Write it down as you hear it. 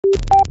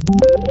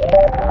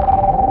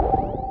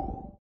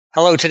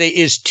Hello, today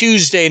is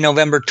Tuesday,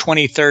 November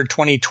 23rd,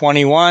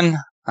 2021.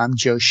 I'm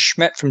Joe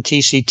Schmidt from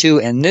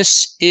TC2, and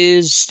this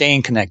is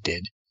Staying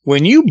Connected.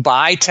 When you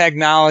buy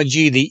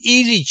technology, the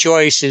easy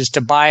choice is to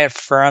buy it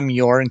from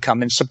your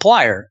incumbent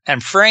supplier.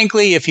 And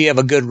frankly, if you have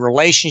a good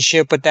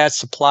relationship with that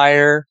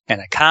supplier and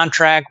a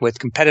contract with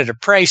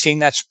competitive pricing,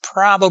 that's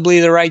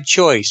probably the right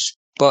choice.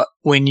 But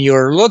when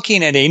you're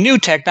looking at a new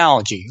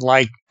technology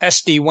like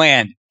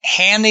SD-WAN,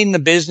 handing the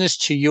business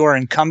to your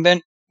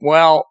incumbent,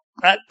 well,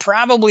 that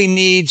probably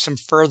needs some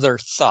further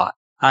thought.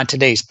 On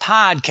today's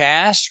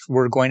podcast,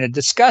 we're going to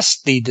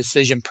discuss the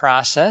decision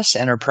process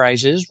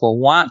enterprises will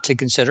want to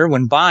consider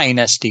when buying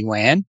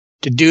SD-WAN.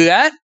 To do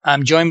that,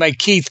 I'm joined by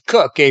Keith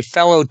Cook, a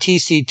fellow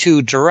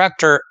TC2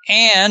 director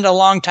and a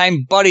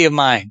longtime buddy of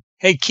mine.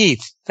 Hey,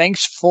 Keith,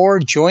 thanks for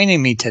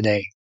joining me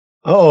today.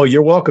 Oh,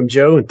 you're welcome,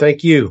 Joe, and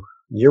thank you.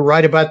 You're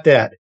right about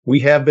that.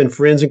 We have been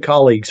friends and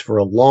colleagues for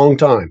a long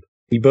time.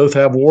 We both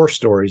have war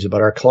stories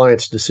about our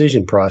clients'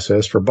 decision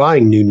process for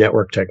buying new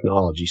network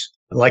technologies,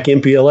 like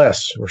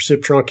MPLS or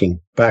SIP trunking,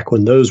 back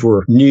when those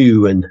were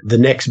new and the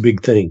next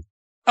big thing.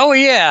 Oh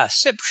yeah,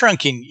 SIP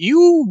trunking.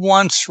 You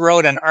once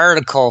wrote an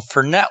article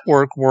for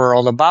Network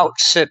World about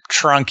SIP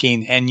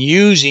trunking and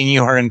using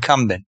your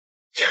incumbent.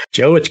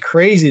 Joe, it's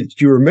crazy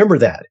that you remember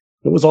that.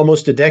 It was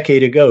almost a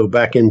decade ago,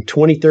 back in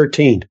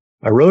 2013.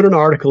 I wrote an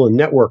article in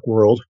Network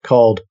World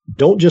called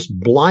Don't Just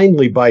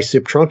Blindly Buy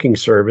SIP Trunking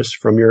Service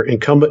from Your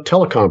Incumbent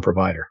Telecom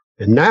Provider.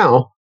 And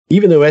now,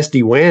 even though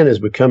SD-WAN is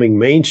becoming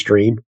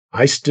mainstream,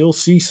 I still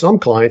see some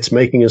clients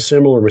making a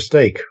similar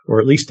mistake,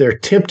 or at least they're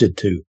tempted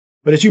to.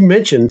 But as you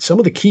mentioned, some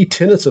of the key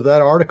tenets of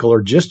that article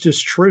are just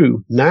as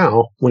true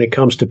now when it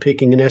comes to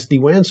picking an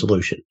SD-WAN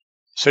solution.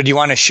 So do you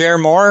want to share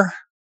more?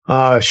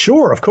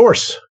 Sure, of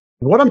course.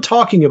 What I'm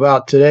talking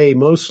about today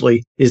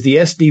mostly is the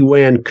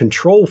SD-WAN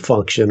control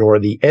function or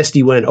the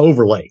SD-WAN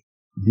overlay,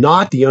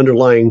 not the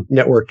underlying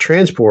network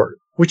transport,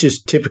 which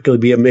is typically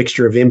be a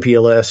mixture of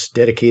MPLS,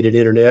 dedicated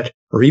internet,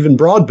 or even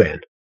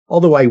broadband,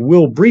 although I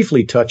will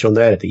briefly touch on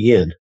that at the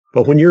end.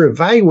 But when you're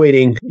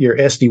evaluating your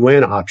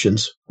SD-WAN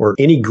options, or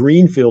any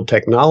greenfield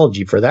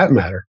technology for that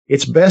matter,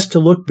 it's best to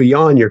look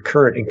beyond your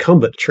current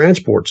incumbent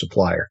transport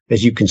supplier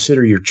as you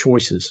consider your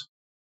choices.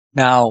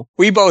 Now,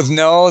 we both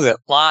know that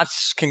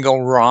lots can go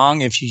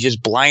wrong if you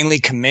just blindly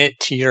commit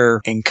to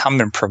your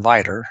incumbent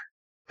provider.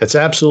 That's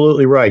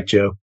absolutely right,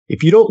 Joe.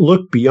 If you don't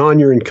look beyond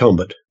your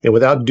incumbent and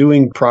without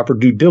doing proper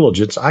due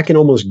diligence, I can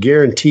almost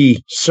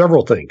guarantee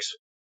several things.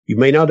 You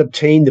may not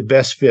obtain the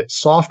best fit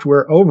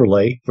software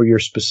overlay for your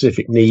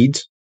specific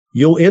needs.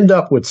 You'll end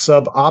up with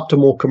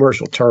suboptimal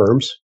commercial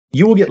terms.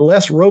 You will get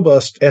less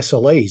robust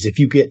SLAs if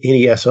you get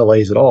any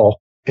SLAs at all.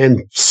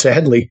 And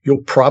sadly,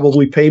 you'll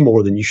probably pay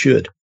more than you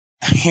should.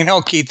 You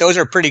know, Keith, those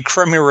are pretty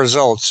crummy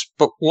results.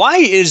 But why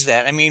is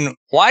that? I mean,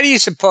 why do you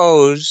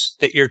suppose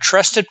that your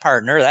trusted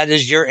partner, that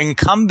is your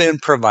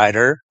incumbent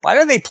provider, why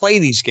do they play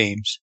these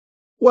games?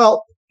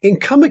 Well,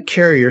 incumbent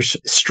carriers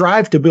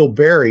strive to build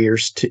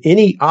barriers to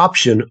any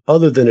option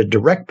other than a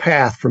direct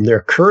path from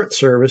their current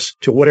service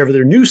to whatever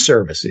their new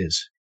service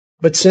is.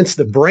 But since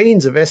the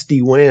brains of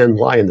SD-WAN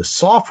lie in the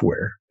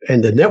software,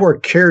 and the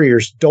network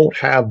carriers don't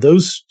have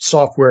those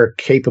software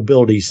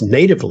capabilities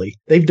natively,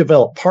 they've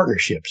developed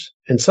partnerships.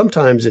 And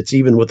sometimes it's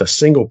even with a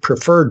single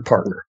preferred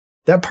partner.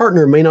 That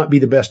partner may not be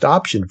the best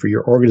option for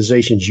your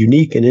organization's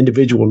unique and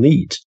individual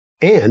needs.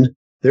 And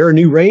there are a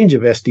new range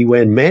of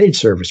SD-WAN managed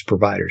service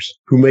providers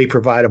who may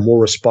provide a more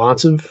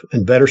responsive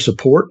and better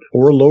support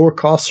or a lower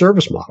cost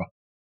service model.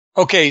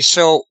 Okay,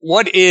 so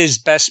what is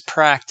best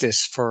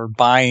practice for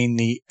buying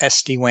the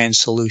SD-WAN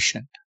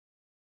solution?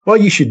 Well,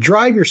 you should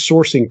drive your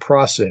sourcing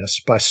process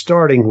by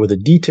starting with a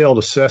detailed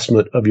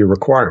assessment of your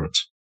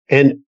requirements.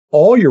 And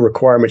all your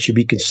requirements should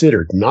be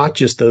considered, not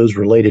just those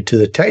related to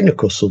the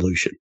technical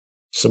solution.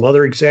 Some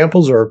other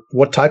examples are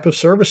what type of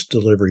service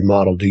delivery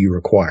model do you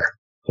require?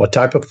 What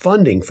type of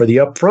funding for the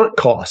upfront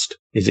cost?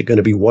 Is it going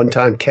to be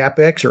one-time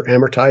CapEx or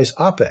amortized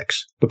OpEx?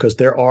 Because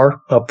there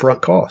are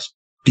upfront costs.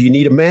 Do you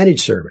need a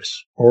managed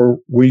service? Or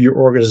will your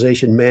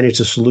organization manage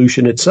the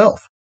solution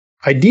itself?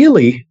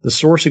 Ideally, the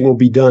sourcing will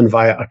be done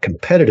via a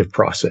competitive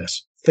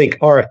process. Think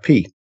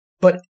RFP.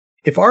 But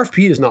if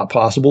RFP is not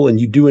possible and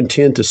you do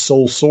intend to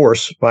sole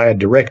source via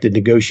directed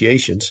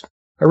negotiations,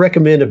 I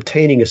recommend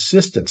obtaining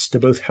assistance to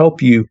both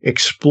help you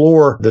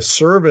explore the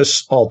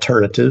service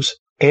alternatives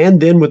and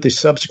then with the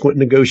subsequent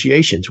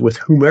negotiations with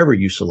whomever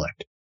you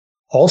select.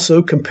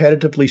 Also,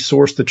 competitively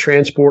source the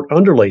transport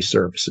underlay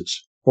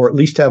services, or at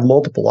least have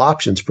multiple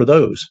options for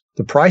those.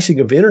 The pricing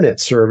of internet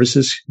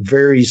services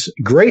varies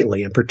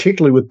greatly, and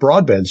particularly with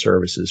broadband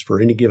services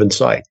for any given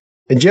site.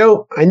 And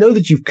Joe, I know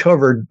that you've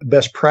covered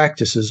best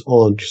practices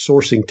on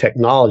sourcing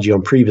technology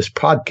on previous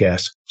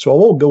podcasts, so I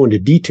won't go into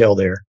detail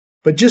there,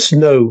 but just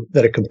know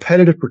that a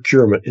competitive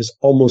procurement is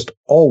almost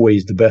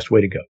always the best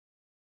way to go.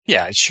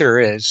 Yeah, it sure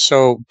is.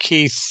 So,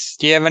 Keith,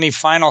 do you have any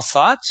final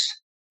thoughts?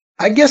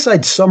 I guess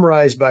I'd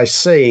summarize by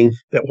saying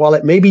that while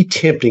it may be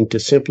tempting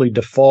to simply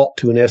default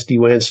to an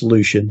SD-WAN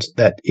solution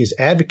that is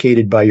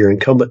advocated by your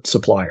incumbent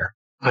supplier,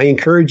 I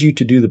encourage you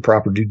to do the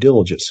proper due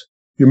diligence.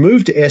 Your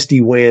move to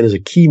SD-WAN is a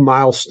key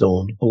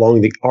milestone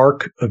along the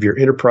arc of your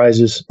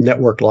enterprise's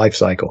network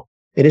lifecycle,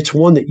 and it's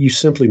one that you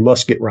simply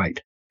must get right.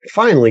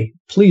 Finally,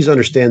 please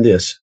understand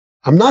this.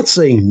 I'm not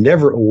saying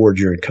never award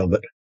your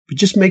incumbent, but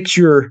just make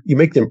sure you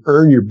make them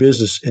earn your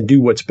business and do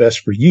what's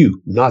best for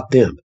you, not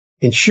them.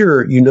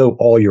 Ensure you know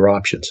all your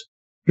options.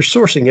 Your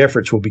sourcing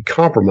efforts will be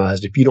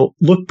compromised if you don't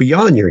look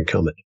beyond your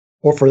incumbent,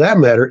 or for that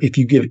matter, if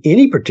you give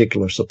any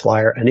particular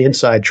supplier an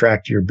inside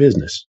track to your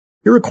business.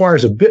 It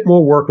requires a bit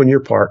more work on your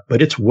part,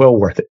 but it's well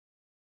worth it.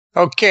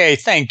 Okay,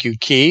 thank you,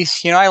 Keith.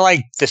 I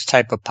like this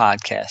type of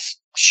podcast.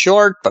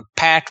 Short, but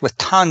packed with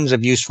tons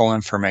of useful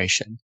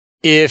information.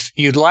 If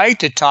you'd like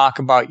to talk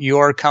about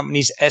your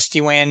company's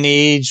SD-WAN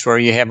needs or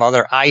you have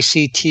other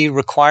ICT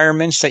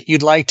requirements that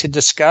you'd like to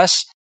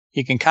discuss,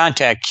 you can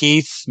contact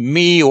Keith,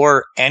 me,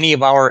 or any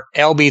of our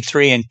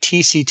LB3 and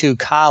TC2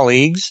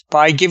 colleagues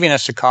by giving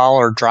us a call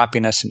or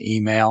dropping us an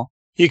email.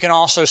 You can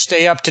also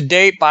stay up to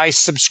date by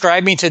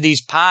subscribing to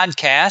these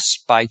podcasts,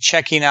 by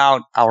checking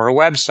out our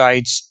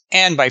websites,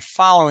 and by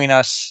following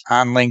us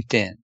on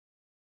LinkedIn.